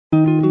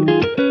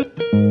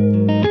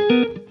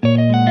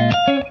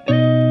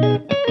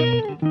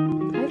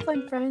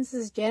friends,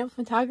 this is Janet with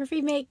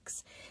Photography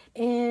Makes,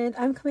 and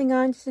I'm coming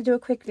on just to do a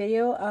quick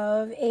video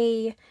of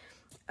a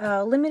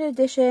limited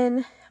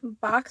edition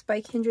box by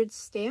Kindred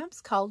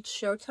Stamps called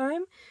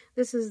Showtime.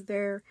 This is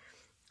their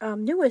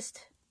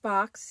newest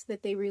box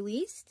that they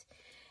released,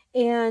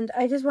 and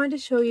I just wanted to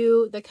show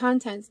you the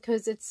contents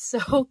because it's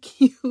so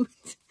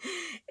cute.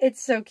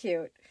 It's so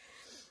cute.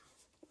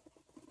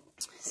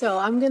 So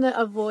I'm gonna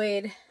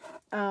avoid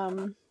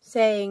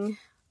saying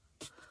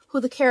who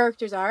the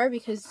characters are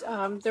because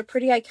they're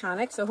pretty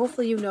iconic, so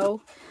hopefully you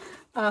know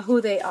who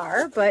they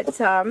are. But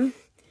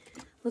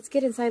let's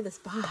get inside this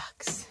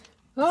box.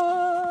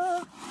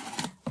 Oh,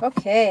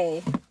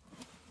 okay.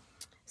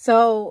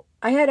 So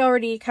I had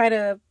already kind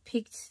of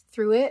peeked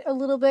through it a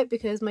little bit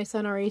because my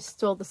son already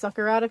stole the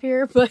sucker out of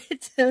here,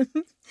 but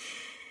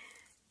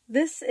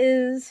this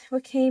is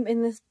what came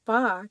in this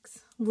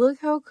box. Look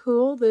how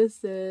cool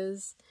this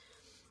is.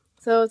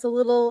 So it's a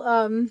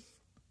little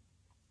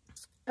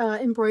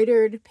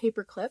embroidered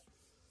paper clip,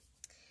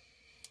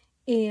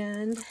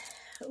 and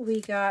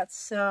we got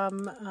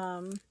some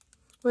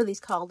what are these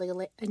called,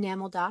 like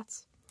enamel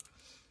dots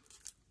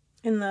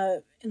in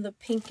the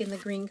pink and the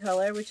green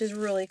color, which is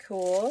really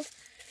cool.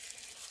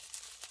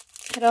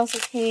 It also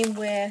came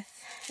with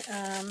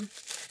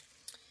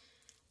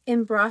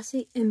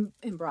embossing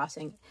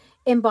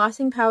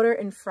powder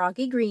in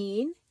froggy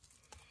green,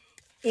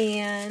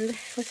 and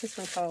what's this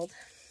one called?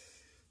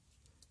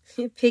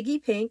 Piggy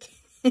pink.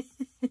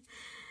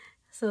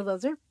 So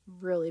those are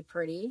really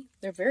pretty.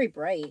 They're very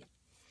bright.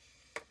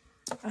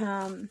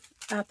 A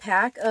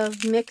pack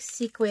of mixed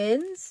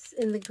sequins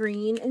in the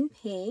green and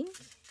pink.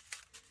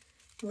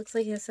 Looks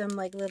like it has some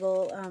like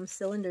little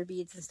cylinder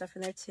beads and stuff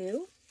in there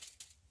too.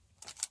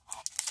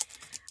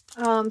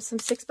 Some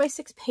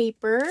 6x6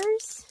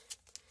 papers.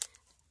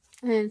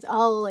 And it's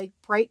all like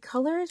bright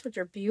colors, which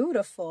are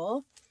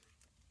beautiful.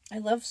 I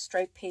love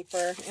striped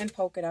paper and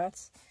polka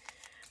dots.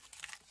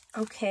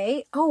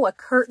 Okay. Oh, a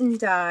curtain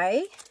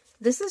die.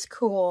 This is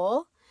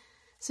cool.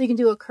 So you can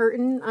do a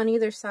curtain on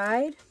either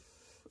side.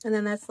 And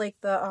then that's like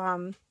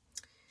the,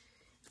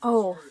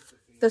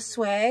 the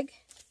swag.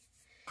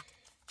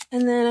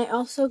 And then I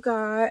also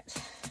got,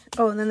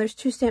 and then there's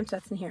 2 stamp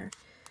sets in here.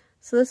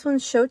 So this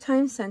one's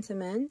Showtime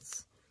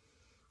Sentiments.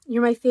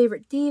 You're my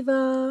favorite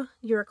diva.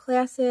 You're a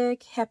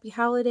classic. Happy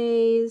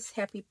holidays.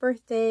 Happy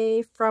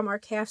birthday from our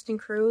cast and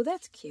crew.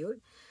 That's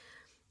cute.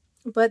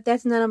 But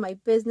that's none of my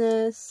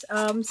business.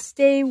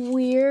 Stay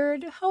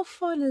weird. How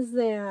fun is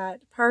that?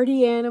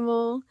 Party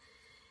animal.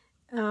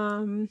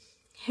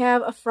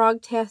 Have a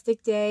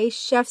frogtastic day.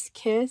 Chef's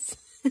kiss.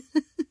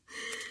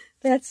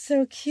 That's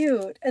so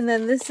cute. And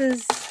then this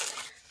is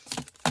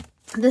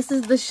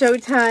the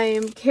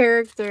Showtime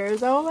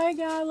characters. Oh my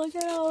god, look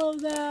at all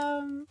of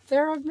them.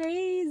 They're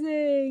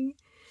amazing.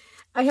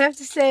 I have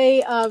to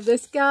say,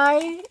 this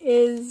guy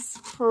is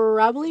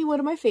probably one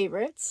of my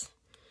favorites.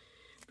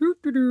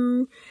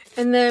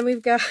 And then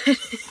we've got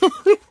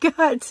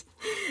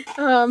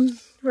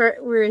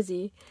where is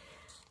he?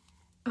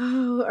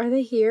 Oh, are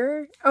they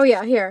here? Oh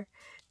yeah, here.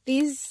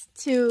 These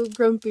 2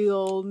 grumpy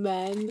old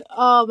men.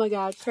 Oh my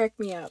god, crack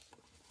me up.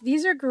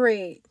 These are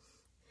great.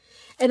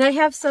 And I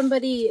have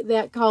somebody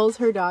that calls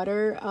her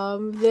daughter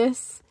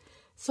this,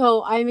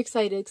 so I'm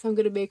excited because I'm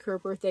going to make her a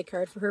birthday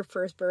card for her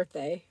first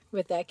birthday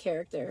with that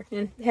character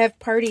and have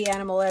party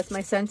animal as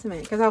my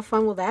sentiment, because how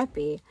fun will that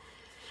be?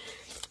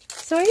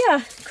 So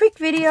yeah, quick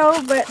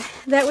video, but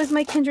that was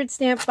my Kindred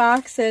stamp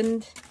box,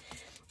 and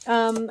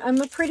I'm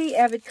a pretty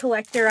avid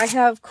collector. I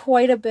have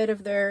quite a bit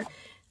of their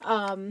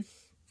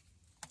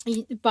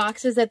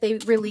boxes that they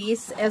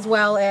release, as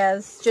well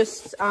as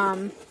just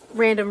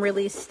random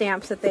release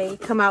stamps that they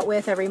come out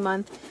with every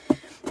month.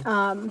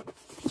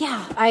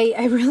 Yeah,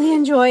 I really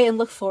enjoy and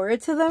look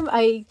forward to them.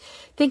 I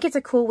think it's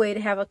a cool way to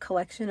have a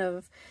collection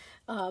of,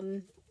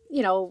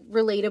 you know,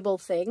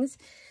 relatable things.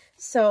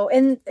 So,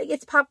 and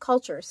it's pop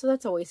culture, so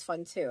that's always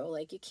fun too.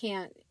 Like, you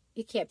can't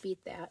beat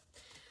that.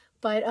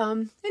 But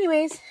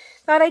anyways,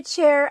 thought I'd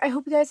share. I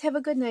hope you guys have a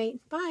good night.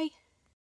 Bye.